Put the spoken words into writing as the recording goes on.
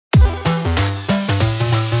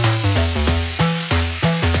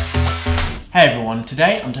Hey everyone,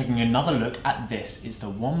 today I'm taking another look at this. It's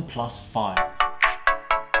the OnePlus 5.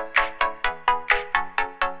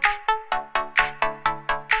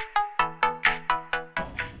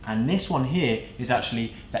 And this one here is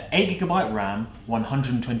actually the 8GB RAM,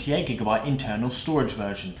 128GB internal storage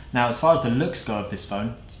version. Now, as far as the looks go of this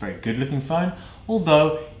phone, it's a very good looking phone,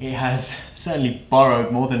 although it has certainly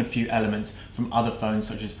borrowed more than a few elements from other phones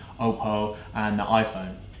such as Oppo and the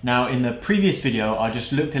iPhone. Now, in the previous video, I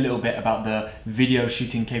just looked a little bit about the video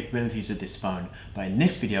shooting capabilities of this phone, but in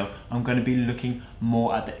this video, I'm going to be looking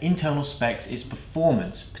more at the internal specs, its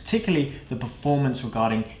performance, particularly the performance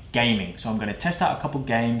regarding gaming. So I'm going to test out a couple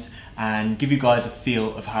games and give you guys a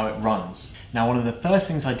feel of how it runs. Now, one of the first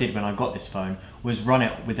things I did when I got this phone was run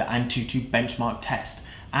it with the Antutu benchmark test,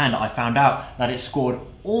 and I found out that it scored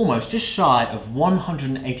almost just shy of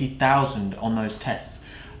 180,000 on those tests.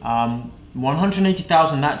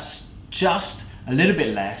 180,000, that's just a little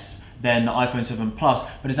bit less than the iPhone 7 Plus,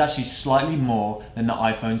 but it's actually slightly more than the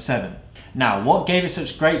iPhone 7. Now, what gave it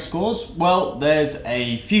such great scores? Well, there's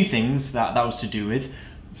a few things that was to do with.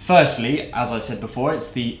 Firstly, as I said before,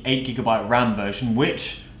 it's the 8GB RAM version,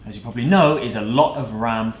 which, as you probably know, is a lot of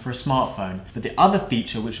RAM for a smartphone. But the other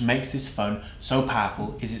feature which makes this phone so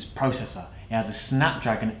powerful is its processor. It has a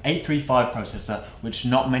Snapdragon 835 processor, which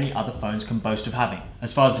not many other phones can boast of having.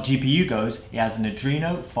 As far as the GPU goes, it has an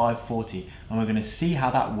Adreno 540, and we're going to see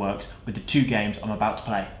how that works with the two games I'm about to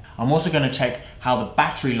play. I'm also going to check how the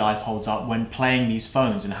battery life holds up when playing these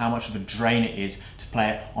phones and how much of a drain it is to play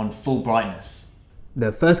it on full brightness.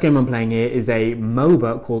 The first game I'm playing here is a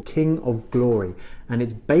MOBA called King of Glory, and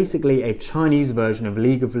it's basically a Chinese version of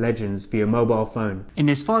League of Legends for your mobile phone. In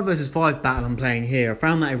this 5 vs 5 battle I'm playing here, I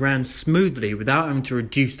found that it ran smoothly without having to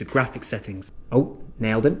reduce the graphics settings. Oh,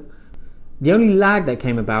 nailed it. The only lag that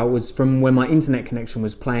came about was from when my internet connection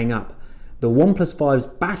was playing up. The OnePlus 5's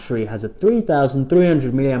battery has a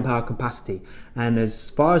 3,300 mAh capacity, and as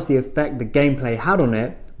far as the effect the gameplay had on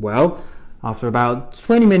it, well, after about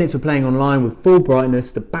 20 minutes of playing online with full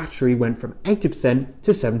brightness, the battery went from 80%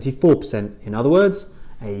 to 74%. In other words,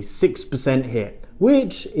 a 6% hit,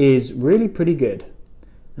 which is really pretty good.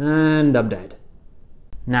 And I'm dead.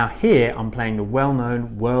 Now here I'm playing the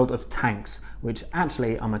well-known World of Tanks, which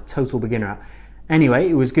actually I'm a total beginner at. Anyway,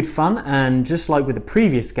 it was good fun, and just like with the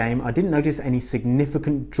previous game, I didn't notice any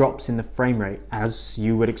significant drops in the frame rate, as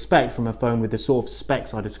you would expect from a phone with the sort of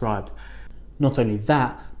specs I described. Not only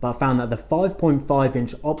that, but I found that the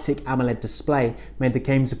 5.5-inch optic AMOLED display made the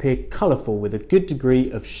games appear colourful with a good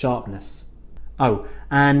degree of sharpness. Oh,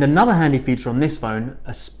 and another handy feature on this phone,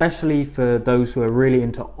 especially for those who are really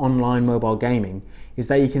into online mobile gaming, is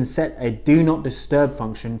that you can set a Do Not Disturb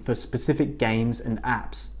function for specific games and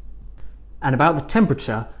apps. And about the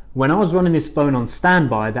temperature, when I was running this phone on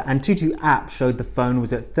standby, the Antutu app showed the phone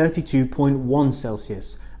was at 32.1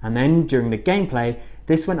 Celsius, and then during the gameplay,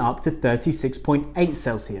 this went up to 36.8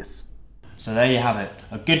 Celsius. So there you have it,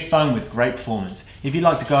 a good phone with great performance. If you'd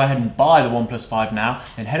like to go ahead and buy the OnePlus 5 now,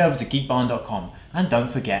 then head over to Geekbuying.com and don't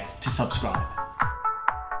forget to subscribe.